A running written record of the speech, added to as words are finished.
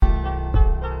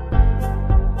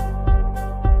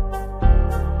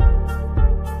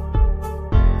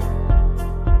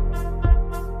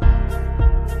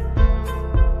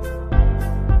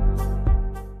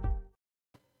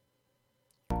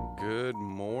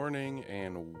morning,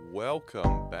 and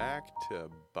welcome back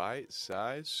to Bite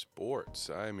Size Sports.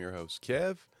 I'm your host,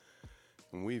 Kev,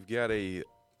 and we've got a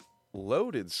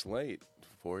loaded slate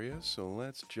for you, so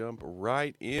let's jump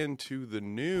right into the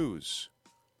news.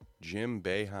 Jim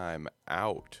Boeheim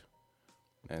out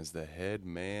as the head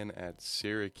man at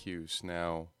Syracuse.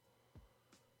 Now,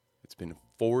 it's been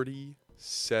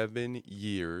 47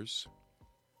 years.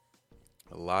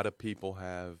 A lot of people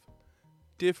have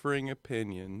differing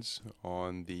opinions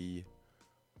on the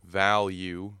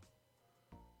value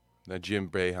that Jim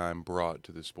Boeheim brought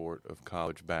to the sport of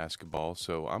college basketball.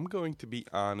 So I'm going to be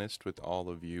honest with all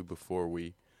of you before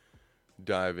we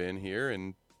dive in here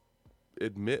and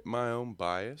admit my own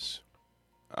bias.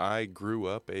 I grew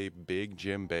up a big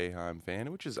Jim Boeheim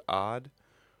fan, which is odd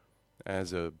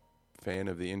as a fan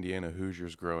of the Indiana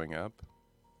Hoosiers growing up.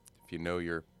 If you know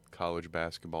your college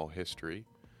basketball history,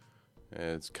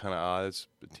 it's kind of odd. It's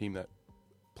a team that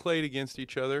played against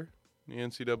each other in the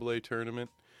NCAA tournament.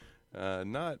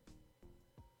 Not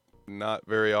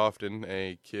very often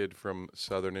a kid from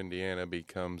southern Indiana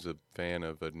becomes a fan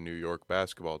of a New York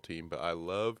basketball team, but I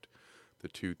loved the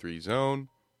 2-3 zone,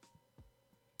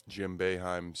 Jim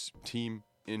Boeheim's team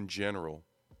in general.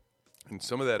 And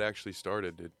some of that actually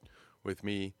started with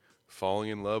me falling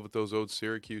in love with those old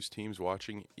Syracuse teams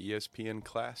watching ESPN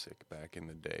Classic back in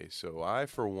the day. So I,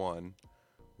 for one,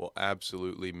 will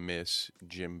absolutely miss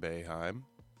Jim Boeheim.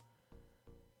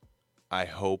 I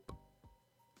hope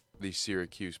the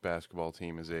Syracuse basketball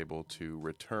team is able to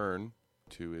return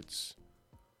to its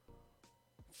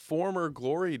former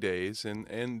glory days,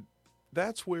 and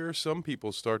that's where some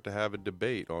people start to have a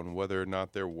debate on whether or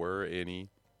not there were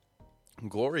any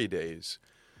glory days.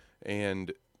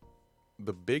 And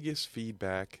the biggest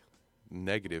feedback,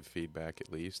 negative feedback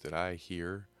at least, that I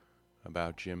hear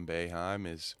about Jim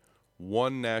Boeheim is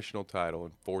one national title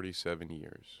in 47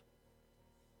 years.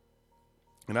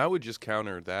 And I would just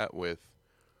counter that with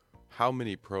how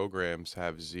many programs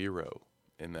have zero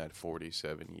in that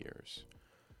 47 years.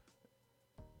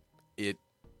 It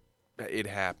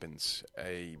happens.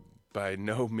 By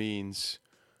no means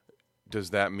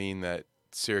does that mean that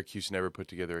Syracuse never put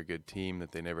together a good team,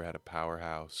 that they never had a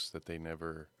powerhouse, that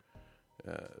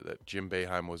Jim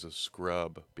Boeheim was a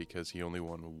scrub because he only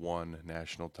won one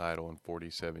national title in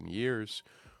 47 years.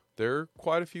 There are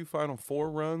quite a few Final Four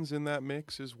runs in that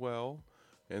mix as well,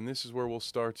 and this is where we'll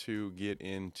start to get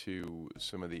into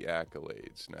some of the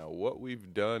accolades. Now, what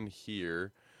we've done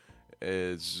here,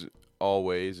 as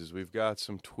always, is we've got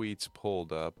some tweets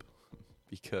pulled up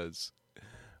because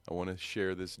I want to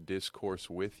share this discourse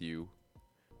with you.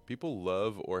 People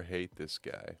love or hate this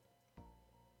guy.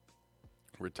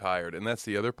 Retired. And that's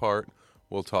the other part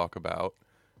we'll talk about.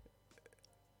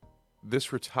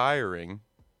 This retiring,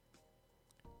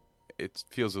 it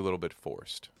feels a little bit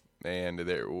forced. And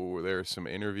there are some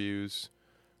interviews,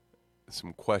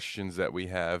 some questions that we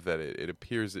have that it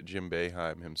appears that Jim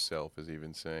Boeheim himself is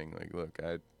even saying, like, look,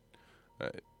 I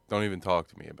don't even talk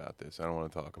to me about this. I don't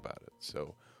want to talk about it.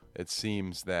 So it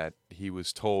seems that he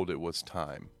was told it was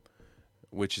time,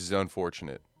 which is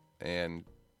unfortunate. And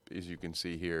as you can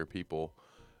see here, people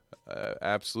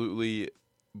absolutely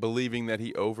believing that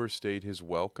he overstayed his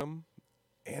welcome.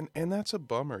 And that's a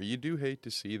bummer. You do hate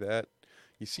to see that.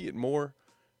 You see it more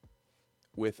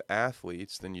with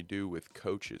athletes than you do with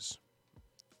coaches.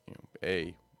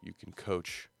 You can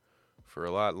coach for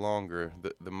a lot longer.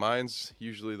 The mind's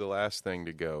usually the last thing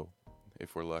to go,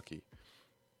 if we're lucky.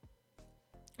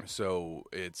 So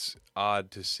it's odd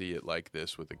to see it like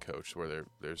this with a coach, where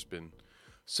there's been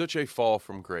such a fall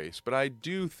from grace. But I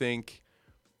do think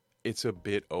it's a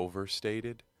bit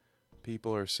overstated.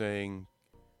 People are saying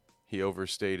he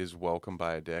overstayed his welcome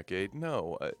by a decade.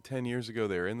 No, 10 years ago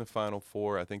they were in the Final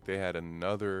Four. I think they had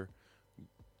another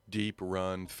deep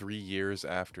run 3 years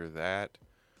after that.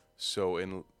 So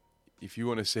if you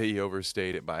want to say he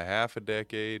overstayed it by half a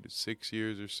decade, 6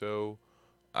 years or so,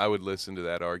 I would listen to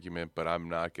that argument, but I'm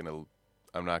not going to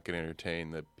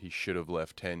entertain that he should have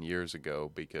left 10 years ago,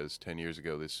 because 10 years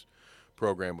ago this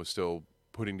program was still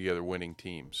putting together winning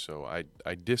teams. So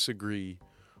I disagree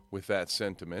with that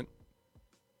sentiment.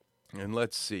 And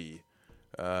let's see.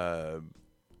 And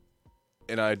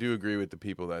I do agree with the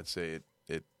people that say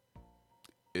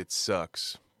it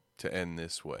sucks to end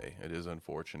this way. It is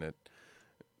unfortunate.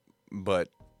 But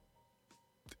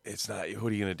it's not.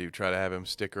 What are you going to do? Try to have him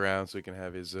stick around so he can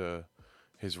have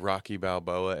his Rocky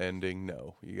Balboa ending?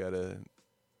 No.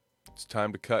 It's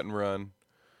time to cut and run.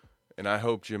 And I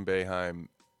hope Jim Boeheim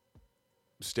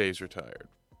stays retired.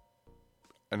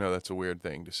 I know that's a weird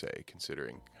thing to say,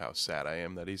 considering how sad I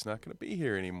am that he's not going to be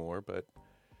here anymore, but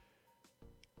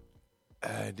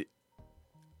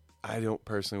I don't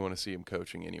personally want to see him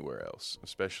coaching anywhere else,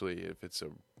 especially if it's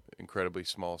an incredibly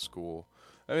small school.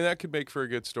 I mean, that could make for a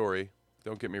good story.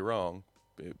 Don't get me wrong.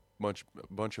 A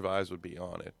bunch of eyes would be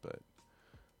on it, but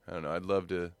I don't know.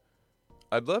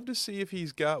 I'd love to see if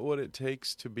he's got what it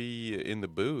takes to be in the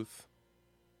booth.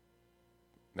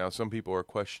 Now, some people are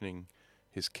questioning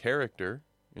his character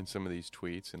in some of these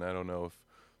tweets, and I don't know if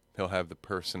he'll have the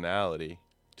personality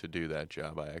to do that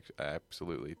job.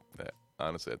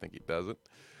 Honestly, I think he doesn't.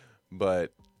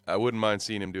 But I wouldn't mind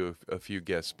seeing him do a few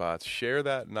guest spots. Share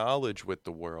that knowledge with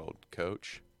the world,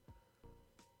 Coach.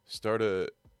 Start a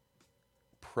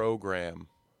program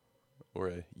or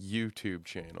a YouTube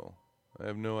channel. I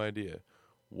have no idea.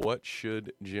 What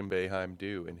should Jim Boeheim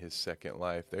do in his second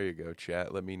life? There you go,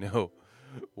 chat. Let me know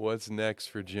what's next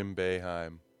for Jim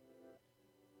Boeheim.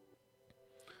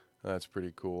 That's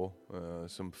pretty cool.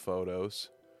 Some photos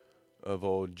of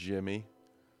old Jimmy.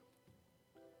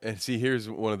 And see, here's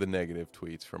one of the negative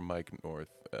tweets from Mike North.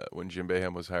 When Jim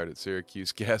Boeheim was hired at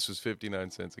Syracuse, gas was 59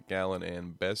 cents a gallon,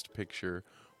 and Best Picture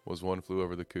was One Flew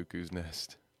Over the Cuckoo's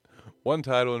Nest. One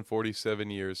title in 47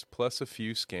 years, plus a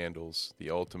few scandals. The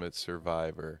ultimate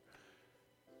survivor.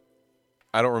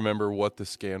 I don't remember what the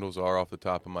scandals are off the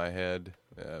top of my head.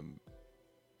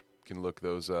 Can look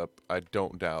those up. I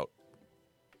don't doubt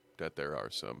that there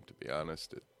are some, to be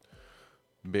honest. At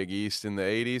Big East in the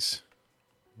 80s.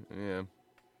 Yeah. I'm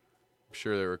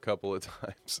sure there were a couple of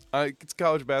times. It's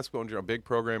college basketball in general. Big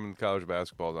program in college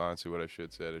basketball is honestly what I should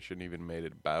have said. I shouldn't even made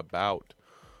it about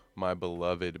my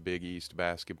beloved Big East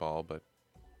basketball. But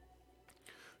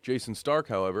Jason Stark,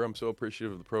 however, I'm so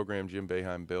appreciative of the program Jim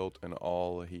Boeheim built and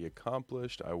all he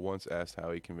accomplished. I once asked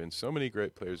how he convinced so many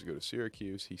great players to go to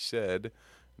Syracuse. He said,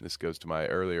 and this goes to my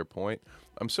earlier point,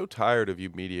 I'm so tired of you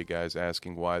media guys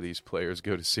asking why these players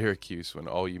go to Syracuse when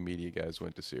all you media guys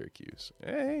went to Syracuse.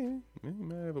 Hey, you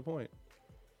might have a point.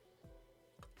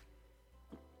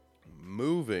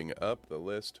 Moving up the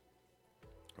list,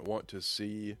 I want to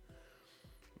see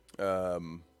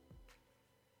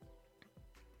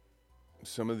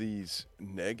some of these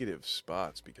negative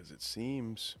spots because it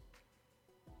seems,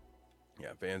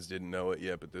 fans didn't know it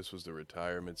yet, but this was the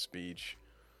retirement speech.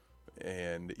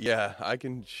 And yeah, I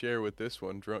can share with this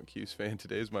one. Drunk Cuse fan,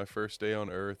 today is my first day on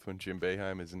earth when Jim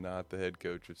Boeheim is not the head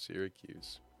coach of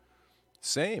Syracuse.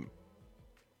 Same.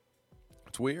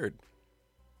 It's weird.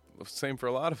 Same for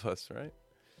a lot of us, right?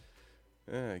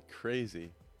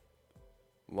 Crazy.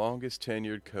 Longest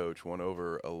tenured coach, won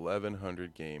over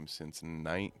 1,100 games since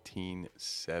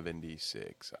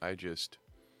 1976.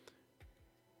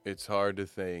 It's hard to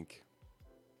think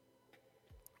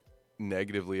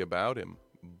negatively about him.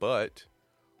 But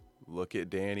look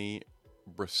at Danny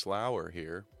Breslauer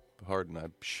here. Pardon,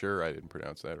 I'm sure I didn't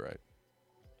pronounce that right.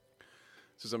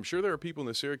 Says, I'm sure there are people in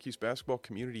the Syracuse basketball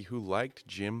community who liked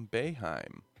Jim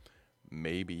Boeheim.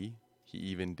 Maybe he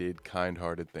even did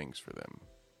kind-hearted things for them.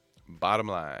 Bottom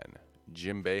line,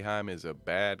 Jim Boeheim is a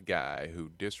bad guy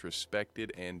who disrespected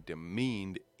and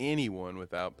demeaned anyone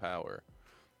without power.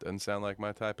 Doesn't sound like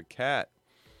my type of cat.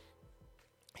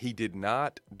 He did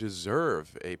not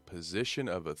deserve a position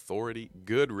of authority.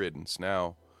 Good riddance.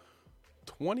 Now,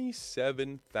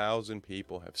 27,000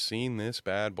 people have seen this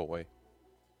bad boy.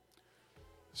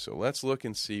 So let's look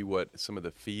and see what some of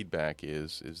the feedback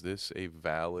is. Is this a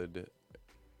valid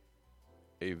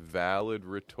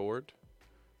retort?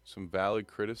 Some valid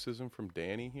criticism from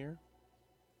Danny here?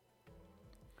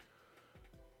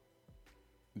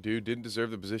 Dude didn't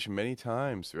deserve the position many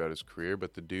times throughout his career,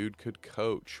 but the dude could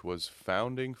coach. Was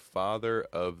founding father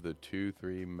of the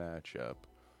 2-3 matchup.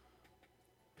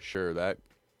 Sure, that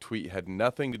tweet had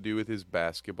nothing to do with his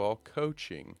basketball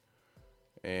coaching.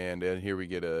 And here we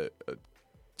get a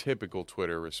typical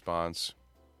Twitter response.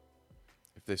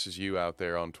 If this is you out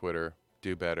there on Twitter,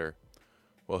 do better.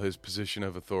 Well, his position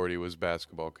of authority was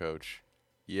basketball coach.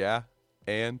 Yeah,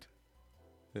 and...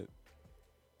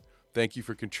 Thank you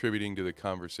for contributing to the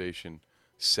conversation,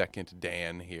 second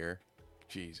Dan here.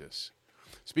 Jesus.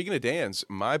 Speaking of Dan's,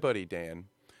 my buddy Dan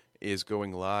is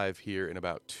going live here in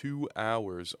about 2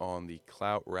 hours on the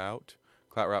Clout Route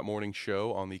Morning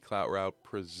Show on the Clout Route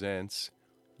Presents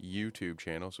YouTube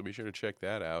channel. So be sure to check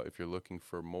that out if you're looking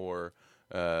for more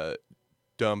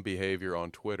dumb behavior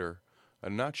on Twitter.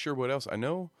 I'm not sure what else. I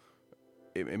know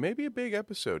it may be a big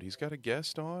episode. He's got a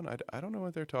guest on. I don't know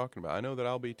what they're talking about. I know that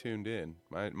I'll be tuned in.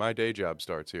 My day job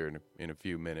starts here in a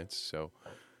few minutes, so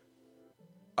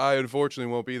I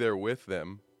unfortunately won't be there with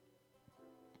them,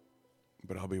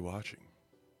 but I'll be watching.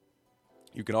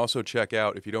 You can also check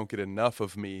out, if you don't get enough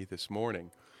of me this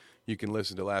morning, you can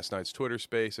listen to last night's Twitter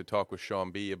space. I talked with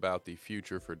Sean B. about the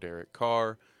future for Derek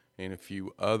Carr and a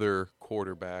few other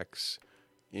quarterbacks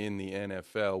in the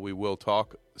NFL. We will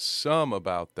talk some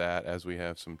about that as we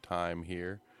have some time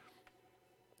here.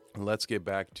 Let's get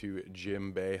back to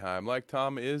Jim Boeheim. Like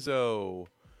Tom Izzo,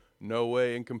 no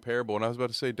way incomparable. And I was about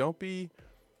to say, don't be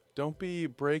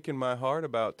breaking my heart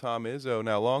about Tom Izzo.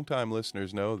 Now, longtime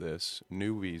listeners know this.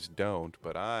 Newbies don't.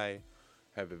 But I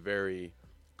have a very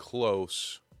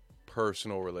close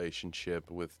personal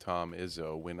relationship with Tom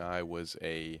Izzo. When I was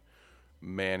a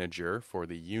manager for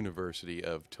the University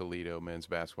of Toledo men's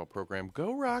basketball program.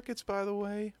 Go Rockets, by the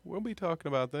way. We'll be talking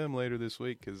about them later this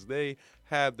week because they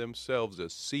had themselves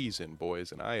a season,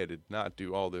 boys, and I did not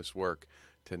do all this work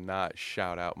to not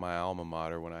shout out my alma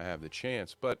mater when I have the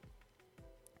chance. But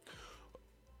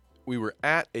we were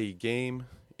at a game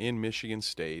in Michigan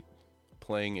State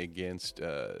playing against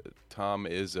Tom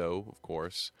Izzo, of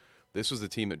course. This was the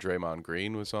team that Draymond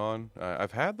Green was on.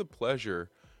 I've had the pleasure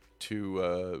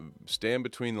to stand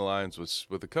between the lines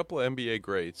with a couple of NBA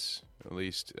greats, at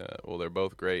least. Well, they're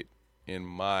both great in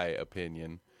my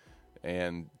opinion,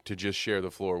 and to just share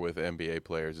the floor with NBA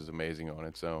players is amazing on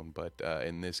its own. But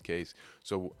in this case,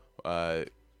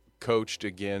 coached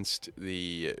against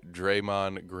the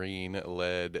Draymond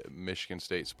Green-led Michigan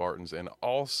State Spartans and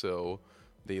also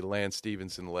the Lance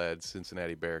Stevenson-led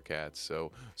Cincinnati Bearcats.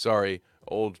 So, sorry,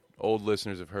 old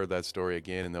listeners have heard that story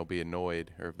again, and they'll be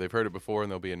annoyed. Or they've heard it before,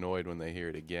 and they'll be annoyed when they hear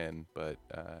it again. But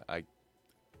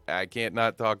I can't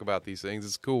not talk about these things.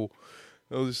 It's cool.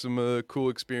 Those are some cool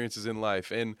experiences in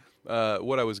life. And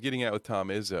what I was getting at with Tom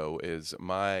Izzo is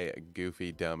my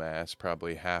goofy dumbass,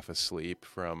 probably half asleep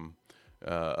from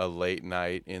a late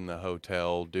night in the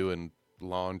hotel doing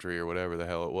laundry or whatever the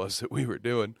hell it was that we were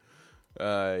doing,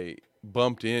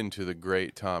 bumped into the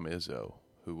great Tom Izzo,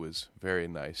 who was very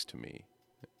nice to me.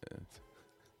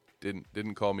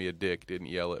 Didn't call me a dick, didn't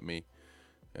yell at me.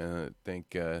 I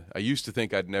used to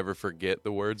think I'd never forget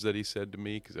the words that he said to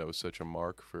me because I was such a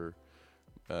mark for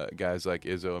guys like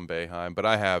Izzo and Boeheim, but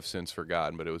I have since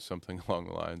forgotten. But it was something along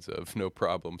the lines of "no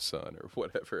problem, son" or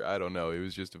whatever. I don't know. He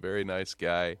was just a very nice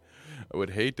guy. I would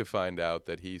hate to find out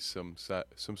that he's some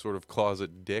sort of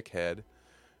closet dickhead.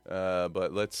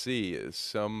 But let's see. Let's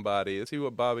see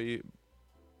what Bobby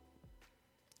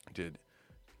did.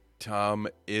 Tom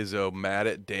Izzo mad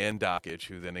at Dan Dockich,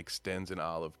 who then extends an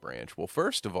olive branch. Well,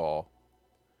 first of all,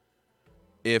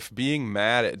 if being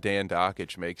mad at Dan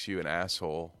Dockich makes you an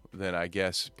asshole, then I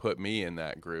guess put me in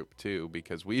that group too,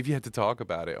 because we've yet to talk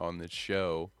about it on this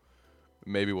show.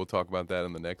 Maybe we'll talk about that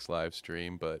in the next live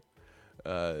stream, but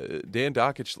Dan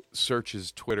Dockich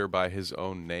searches Twitter by his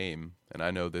own name, and I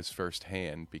know this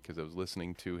firsthand because I was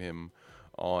listening to him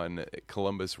on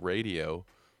Columbus radio,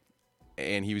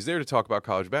 and he was there to talk about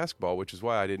college basketball, which is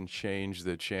why I didn't change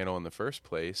the channel in the first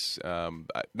place.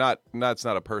 It's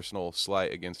not a personal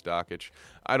slight against Dockich.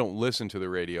 I don't listen to the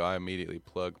radio. I immediately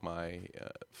plug my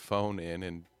phone in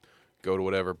and go to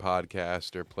whatever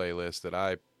podcast or playlist that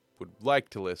I would like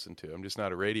to listen to. I'm just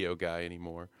not a radio guy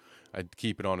anymore. I'd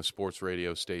keep it on a sports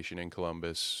radio station in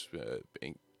Columbus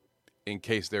in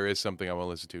case there is something I want to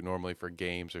listen to, normally for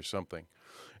games or something.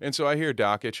 And so I hear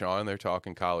Dockich on, they're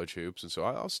talking college hoops, and so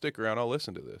I'll stick around, I'll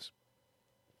listen to this.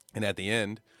 And at the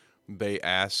end, they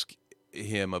ask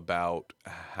him about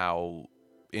how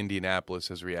Indianapolis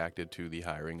has reacted to the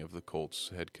hiring of the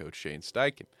Colts head coach Shane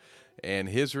Steichen. And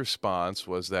his response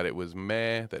was that it was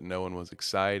meh, that no one was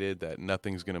excited, that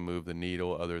nothing's going to move the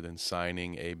needle other than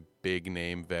signing a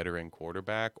big-name veteran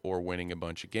quarterback or winning a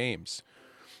bunch of games.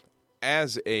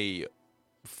 As a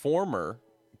former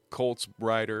Colts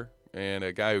writer and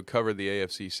a guy who covered the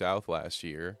AFC South last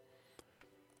year,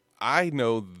 I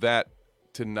know that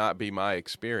to not be my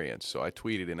experience. So I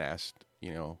tweeted and asked,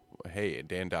 hey,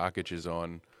 Dan Dockich is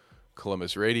on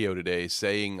Columbus radio today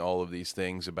saying all of these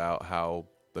things about how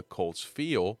the Colts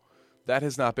feel. That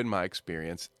has not been my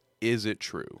experience. Is it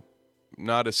true?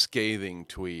 Not a scathing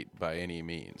tweet by any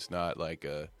means. Not like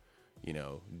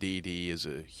DD is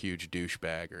a huge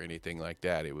douchebag or anything like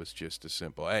that. It was just a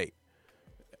simple, hey,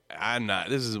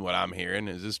 this is what I'm hearing.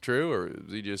 Is this true, or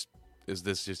is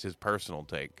this just his personal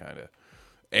take, kind of?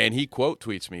 And he quote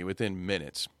tweets me within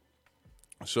minutes.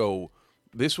 So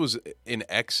this was an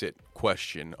exit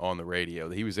question on the radio.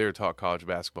 He was there to talk college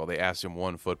basketball. They asked him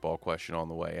one football question on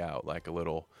the way out, like a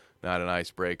little, not an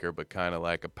icebreaker, but kind of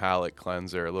like a palate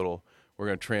cleanser, a little, we're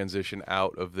going to transition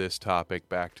out of this topic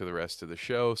back to the rest of the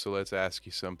show, so let's ask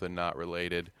you something not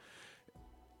related.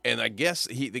 And I guess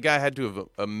the guy had to have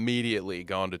immediately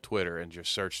gone to Twitter and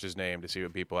just searched his name to see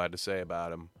what people had to say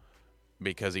about him,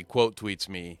 because he quote tweets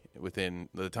me within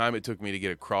the time it took me to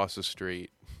get across the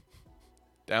street,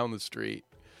 down the street,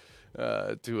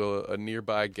 to a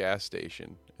nearby gas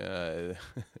station.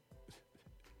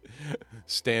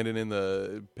 standing in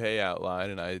the payout line,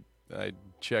 and I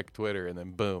check Twitter, and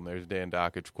then boom, there's Dan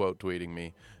Dockich quote tweeting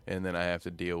me, and then I have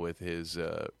to deal with his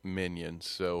minions.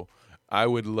 So I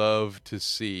would love to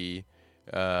see.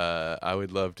 I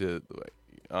would love to.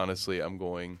 Honestly, I'm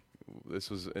going. This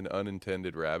was an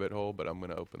unintended rabbit hole, but I'm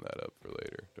going to open that up for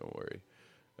later. Don't worry.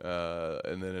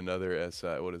 And then another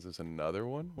SI. What is this? Another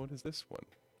one? What is this one?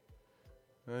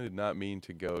 I did not mean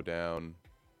to go down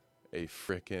a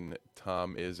frickin'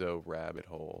 Tom Izzo rabbit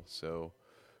hole. So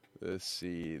let's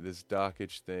see. This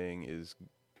Dockich thing is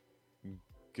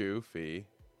goofy.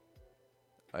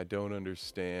 I don't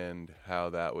understand how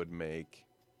that would make.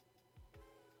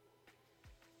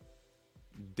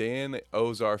 Dan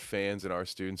owes our fans and our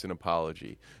students an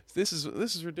apology. This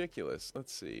is ridiculous.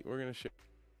 Let's see. We're gonna share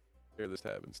this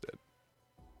tab instead.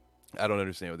 I don't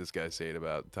understand what this guy's saying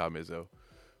about Tom Izzo.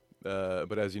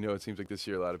 But as you know, it seems like this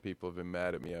year a lot of people have been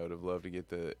mad at me. I would have loved to get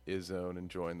the Izzone and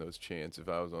join those chants if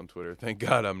I was on Twitter. Thank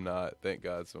God I'm not. Thank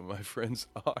God some of my friends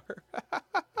are.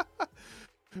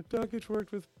 Dockich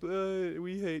worked with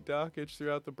we hate Dockich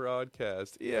throughout the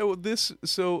broadcast. Yeah, well,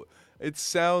 so it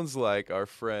sounds like our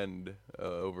friend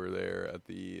over there at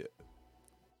the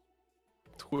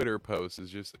Twitter post is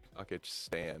just a Dockich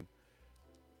stan.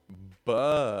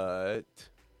 But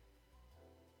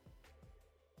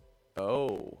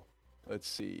let's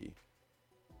see.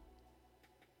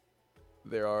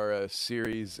 There are a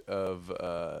series of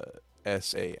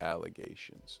SA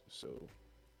allegations. So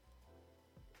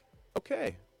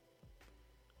okay.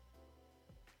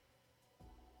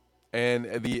 And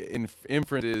the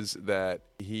inference is that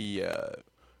he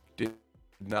did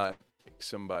not kick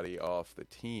somebody off the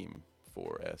team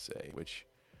for SA, which,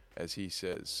 as he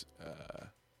says,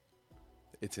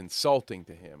 it's insulting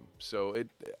to him. So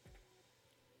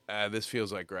this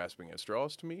feels like grasping at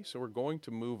straws to me. So we're going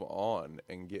to move on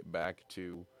and get back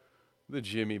to the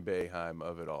Jimmy Boeheim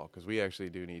of it all, because we actually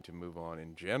do need to move on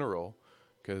in general,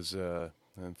 because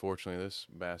unfortunately this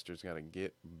bastard's got to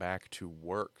get back to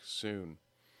work soon.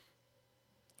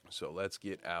 So let's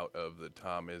get out of the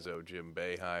Tom Izzo, Jim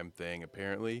Boeheim thing.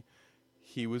 Apparently,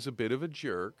 he was a bit of a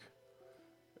jerk.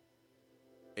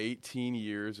 18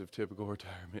 years of typical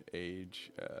retirement age.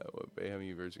 Boeheim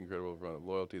University's incredible run of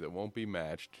loyalty that won't be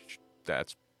matched.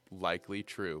 That's likely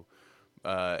true.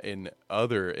 In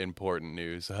other important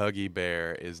news, Huggy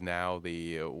Bear is now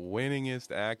the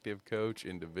winningest active coach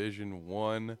in Division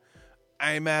I.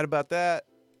 I ain't mad about that.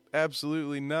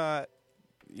 Absolutely not.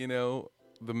 You know,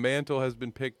 the mantle has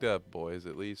been picked up, boys.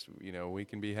 At least, we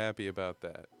can be happy about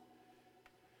that.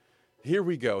 Here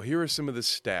we go. Here are some of the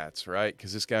stats, right?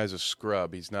 Because this guy's a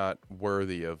scrub. He's not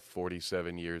worthy of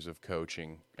 47 years of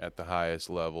coaching at the highest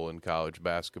level in college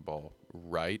basketball,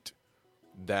 right?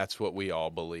 That's what we all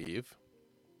believe.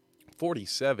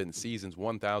 47 seasons,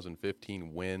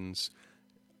 1,015 wins,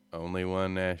 only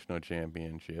one national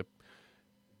championship.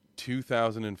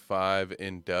 2005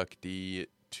 inductee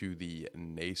to the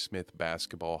Naismith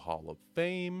Basketball Hall of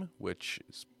Fame, which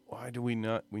is, why do we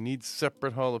not? We need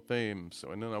separate Hall of Fame.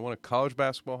 So I want a College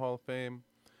Basketball Hall of Fame,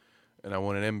 and I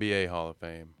want an NBA Hall of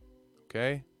Fame.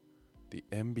 Okay? The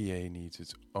NBA needs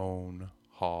its own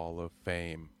Hall of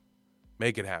Fame.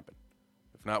 Make it happen.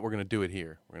 If not, we're going to do it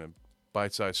here.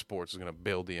 Bite Size Sports is going to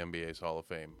build the NBA's Hall of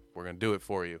Fame. We're going to do it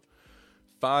for you.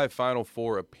 5 Final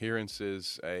Four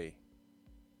appearances. Hey,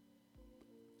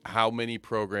 how many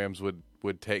programs would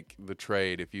take the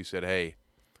trade if you said, hey,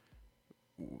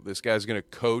 this guy's going to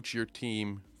coach your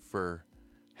team for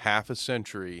half a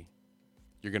century.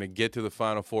 You're going to get to the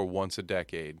Final Four once a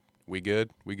decade. We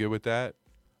good? We good with that?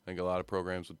 I think a lot of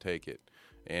programs would take it.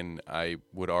 And I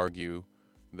would argue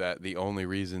that the only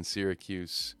reason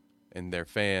Syracuse and their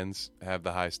fans have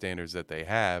the high standards that they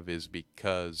have is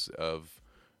because of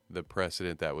the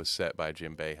precedent that was set by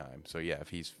Jim Boeheim. So, yeah, if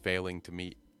he's failing to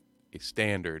meet a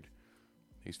standard,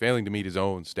 he's failing to meet his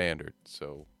own standard.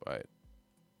 So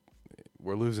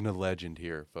we're losing a legend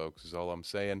here, folks, is all I'm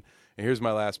saying. And here's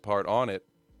my last part on it,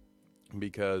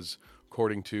 because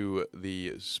according to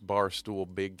the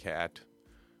Barstool Big Cat,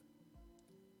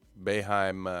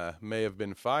 Boeheim may have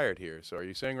been fired here. So are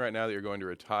you saying right now that you're going to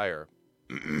retire?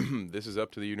 This is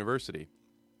up to the university.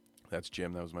 That's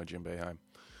Jim. That was my Jim Boeheim.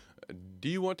 Do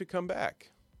you want to come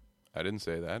back? I didn't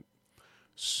say that.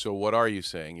 So what are you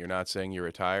saying? You're not saying you're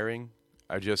retiring?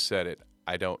 I just said it.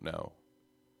 I don't know.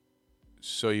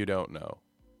 So you don't know.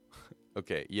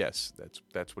 Okay, yes,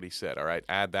 that's what he said. All right,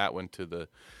 add that one to the.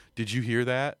 Did you hear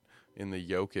that in the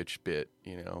Jokic bit?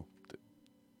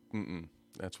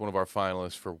 That's one of our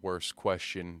finalists for worst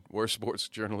sports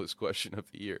journalist question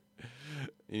of the year.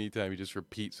 Anytime you just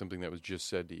repeat something that was just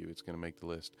said to you, it's going to make the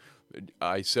list.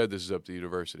 I said this is up to the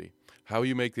university. How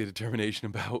you make the determination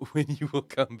about when you will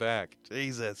come back?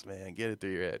 Jesus, man, get it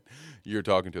through your head. You're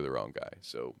talking to the wrong guy.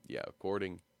 So, yeah,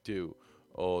 according to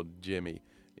old Jimmy,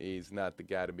 he's not the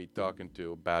guy to be talking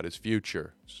to about his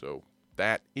future. So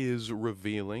that is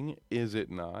revealing, is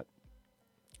it not?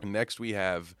 Next, we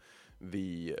have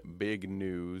the big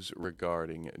news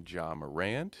regarding Ja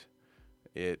Morant.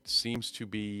 It seems to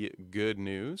be good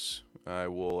news. I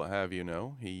will have you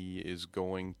know he is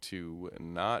going to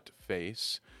not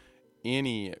face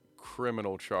any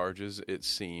criminal charges, it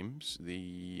seems.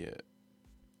 The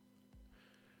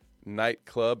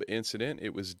nightclub incident,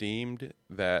 it was deemed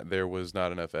that there was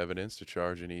not enough evidence to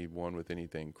charge anyone with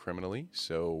anything criminally.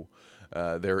 So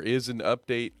there is an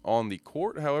update on the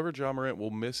court. However, Ja Morant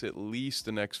will miss at least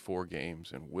the next 4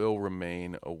 games and will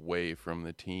remain away from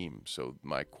the team. So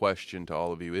my question to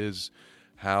all of you is,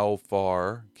 how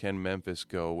far can Memphis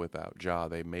go without Ja?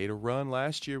 They made a run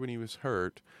last year when he was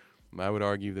hurt. I would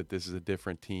argue that this is a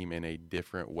different team in a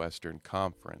different Western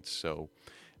Conference. So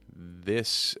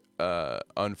this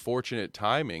unfortunate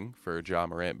timing for Ja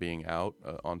Morant being out,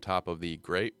 on top of the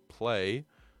great play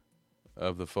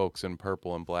of the folks in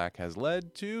purple and black, has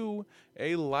led to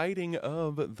a lighting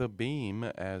of the beam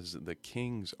as the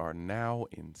Kings are now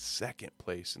in second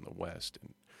place in the West.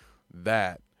 And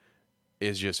that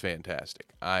is just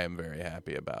fantastic. I am very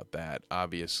happy about that.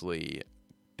 Obviously,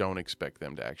 don't expect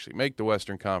them to actually make the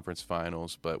Western Conference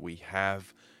Finals, but we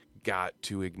have got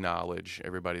to acknowledge,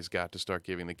 everybody's got to start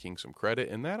giving the Kings some credit,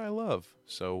 and that I love.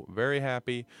 So very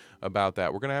happy about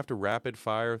that. We're going to have to rapid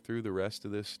fire through the rest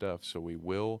of this stuff, so we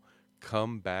will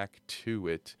come back to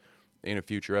it in a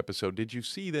future episode. Did you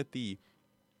see that the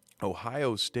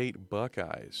Ohio State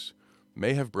Buckeyes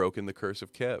may have broken the curse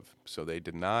of Kev? So they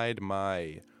denied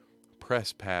my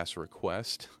press pass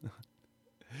request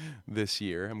this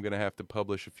year. I'm going to have to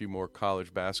publish a few more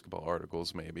college basketball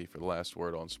articles maybe for the Last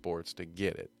Word on Sports to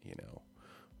get it, you know.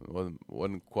 It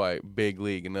wasn't quite big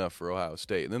league enough for Ohio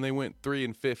State. And then they went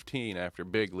 3-15 after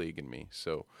big leaguing me.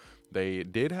 So they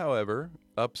did, however,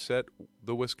 upset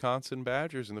the Wisconsin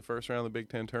Badgers in the first round of the Big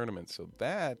Ten tournament. So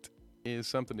that is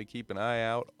something to keep an eye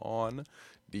out on.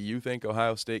 Do you think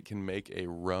Ohio State can make a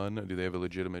run? Do they have a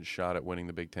legitimate shot at winning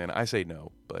the Big Ten? I say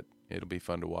no, but it'll be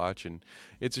fun to watch, and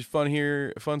it's a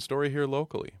fun story here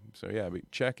locally. So yeah,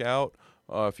 check out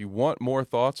if you want more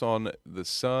thoughts on the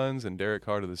Suns and Derek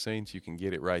Carr to the Saints. You can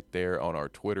get it right there on our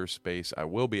Twitter space. I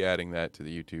will be adding that to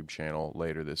the YouTube channel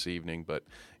later this evening, but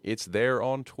it's there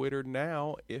on Twitter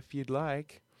now if you'd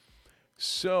like.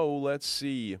 So let's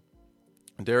see.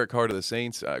 Derek Carr to the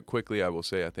Saints. Quickly, I will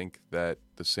say I think that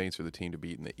the Saints are the team to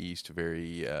beat in the East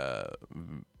very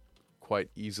quite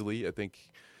easily. I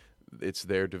think it's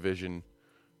their division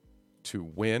to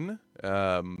win.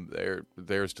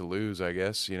 Theirs to lose, I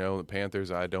guess. You know, the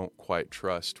Panthers I don't quite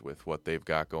trust with what they've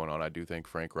got going on. I do think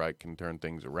Frank Reich can turn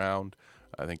things around.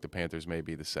 I think the Panthers may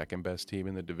be the second best team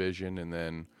in the division. And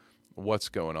then what's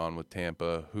going on with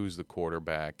Tampa? Who's the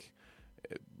quarterback?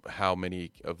 How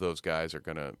many of those guys are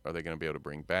they gonna be able to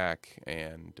bring back?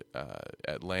 And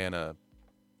Atlanta,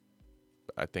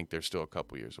 I think they're still a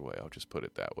couple years away. I'll just put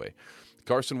it that way.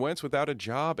 Carson Wentz without a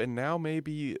job and now may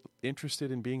be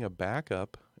interested in being a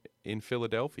backup in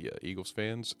Philadelphia. Eagles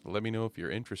fans, let me know if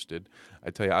you're interested. I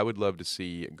tell you, I would love to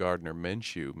see Gardner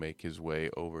Minshew make his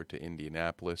way over to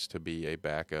Indianapolis to be a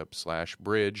backup /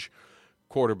 bridge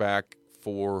quarterback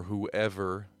for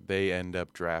whoever they end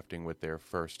up drafting with their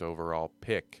first overall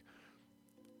pick.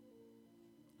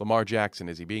 Lamar Jackson,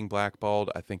 is he being blackballed?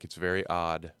 I think it's very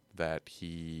odd that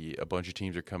a bunch of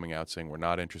teams are coming out saying we're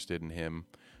not interested in him.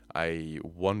 I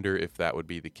wonder if that would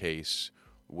be the case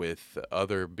with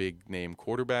other big-name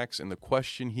quarterbacks. And the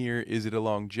question here, is it a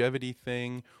longevity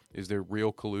thing? Is there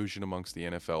real collusion amongst the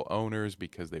NFL owners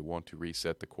because they want to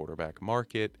reset the quarterback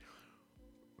market?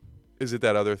 Is it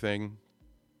that other thing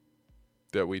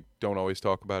that we don't always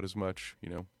talk about as much, you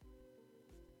know?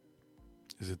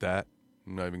 Is it that?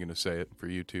 I'm not even going to say it for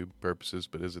YouTube purposes,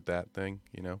 but is it that thing,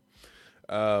 you know?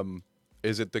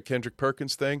 Is it the Kendrick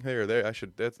Perkins thing? There, that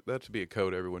should be a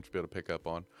code everyone should be able to pick up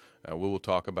on. We will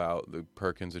talk about the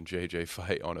Perkins and JJ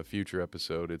fight on a future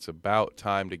episode. It's about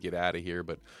time to get out of here.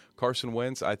 But Carson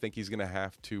Wentz, I think he's going to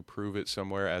have to prove it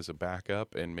somewhere as a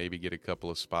backup and maybe get a couple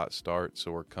of spot starts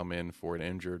or come in for an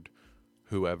injured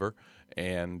whoever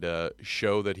and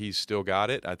show that he's still got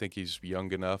it. I think he's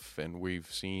young enough, and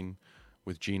we've seen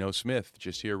with Geno Smith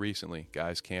just here recently,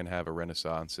 guys can have a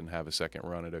renaissance and have a second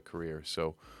run at a career.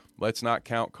 So let's not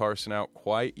count Carson out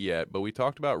quite yet, but we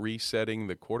talked about resetting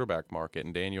the quarterback market,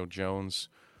 and Daniel Jones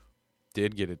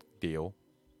did get a deal,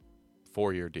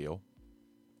 4-year deal.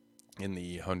 in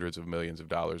the hundreds of millions of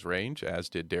dollars range, as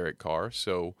did Derek Carr.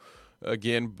 So,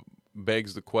 again,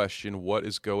 begs the question, what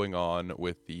is going on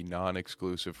with the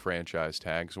non-exclusive franchise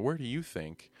tags? Where do you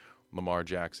think Lamar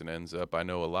Jackson ends up? I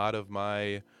know a lot of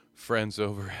my friends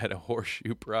over at a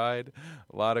Horseshoe Pride,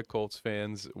 a lot of Colts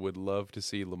fans would love to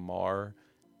see Lamar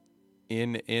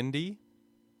in Indy.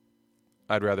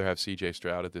 I'd rather have C.J.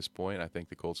 Stroud at this point. I think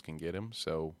the Colts can get him,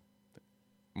 so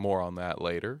more on that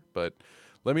later. But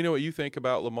let me know what you think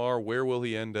about Lamar. Where will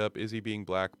he end up? Is he being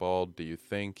blackballed? Do you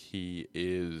think he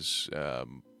is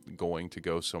going to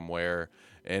go somewhere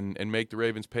and make the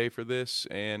Ravens pay for this?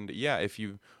 And, yeah, if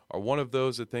you are one of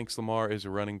those that thinks Lamar is a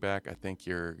running back, I think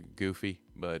you're goofy.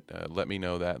 But let me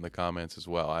know that in the comments as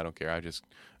well. I don't care.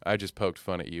 I just poked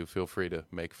fun at you. Feel free to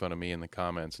make fun of me in the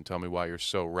comments and tell me why you're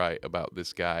so right about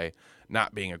this guy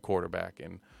not being a quarterback.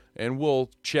 And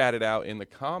we'll chat it out in the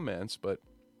comments. But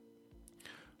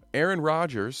Aaron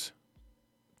Rodgers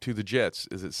to the Jets,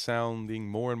 is it sounding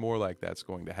more and more like that's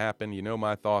going to happen? You know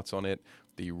my thoughts on it.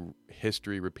 The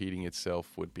history repeating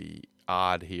itself would be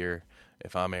odd here.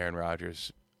 If I'm Aaron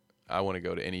Rodgers, I want to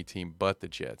go to any team but the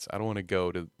Jets. I don't want to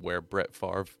go to where Brett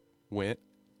Favre went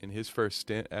in his first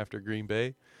stint after Green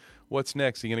Bay. What's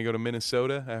next? Are you going to go to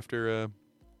Minnesota after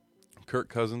Kirk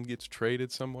Cousins gets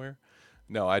traded somewhere?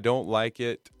 No, I don't like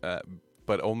it,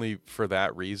 but only for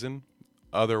that reason.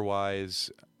 Otherwise,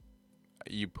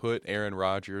 you put Aaron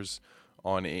Rodgers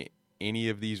on any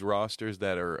of these rosters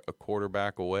that are a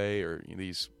quarterback away, or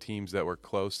these teams that were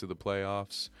close to the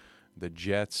playoffs. The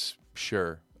Jets,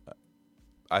 sure,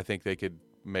 I think they could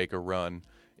make a run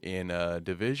in a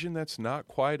division that's not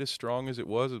quite as strong as it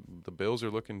was. The Bills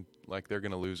are looking like they're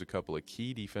going to lose a couple of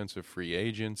key defensive free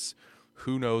agents.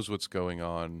 Who knows what's going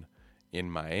on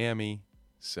in Miami?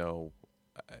 So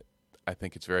I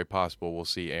think it's very possible we'll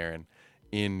see Aaron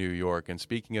in New York. And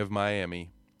speaking of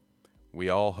Miami, we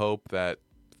all hope that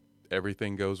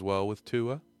everything goes well with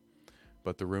Tua,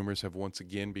 but the rumors have once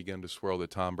again begun to swirl that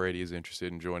Tom Brady is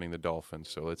interested in joining the Dolphins.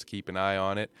 So let's keep an eye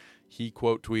on it. He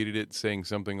quote tweeted it saying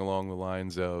something along the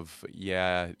lines of,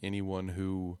 yeah, anyone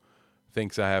who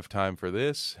thinks I have time for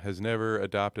this has never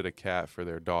adopted a cat for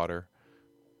their daughter.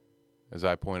 As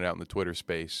I pointed out in the Twitter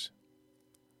space,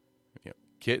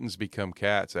 kittens become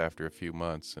cats after a few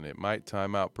months, and it might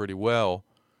time out pretty well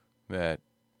that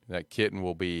kitten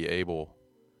will be able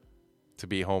to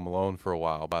be home alone for a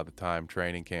while by the time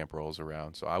training camp rolls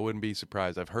around. So I wouldn't be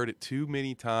surprised. I've heard it too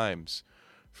many times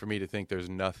for me to think there's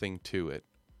nothing to it.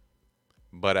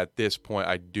 But at this point,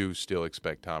 I do still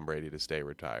expect Tom Brady to stay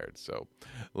retired. So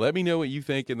let me know what you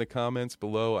think in the comments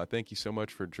below. I thank you so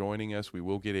much for joining us. We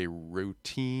will get a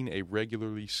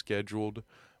regularly scheduled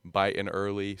Bite and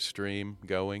Early stream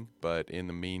going. But in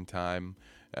the meantime,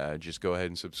 just go ahead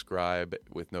and subscribe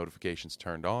with notifications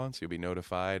turned on, so you'll be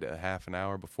notified a half an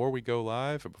hour before we go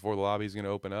live or before the lobby is going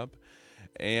to open up.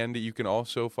 And you can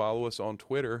also follow us on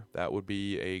Twitter. That would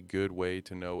be a good way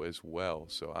to know as well.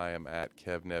 So I am at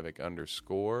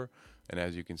 @KevNevick_. And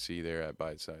as you can see there at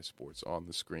Bite Size Sports on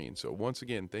the screen. So once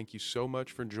again, thank you so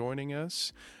much for joining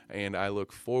us. And I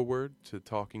look forward to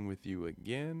talking with you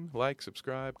again. Like,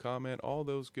 subscribe, comment, all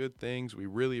those good things. We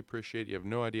really appreciate it. You have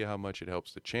no idea how much it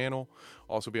helps the channel.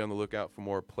 Also be on the lookout for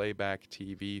more playback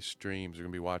TV streams. We're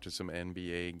going to be watching some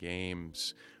NBA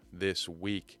games this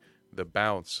week. The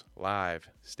Bounce Live,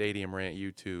 Stadium Rant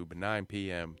YouTube, 9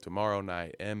 p.m. tomorrow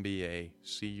night, NBA.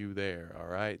 See you there, all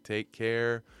right? Take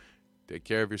care. Take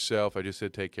care of yourself. I just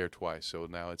said take care twice, so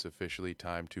now it's officially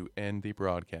time to end the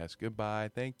broadcast.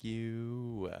 Goodbye. Thank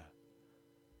you.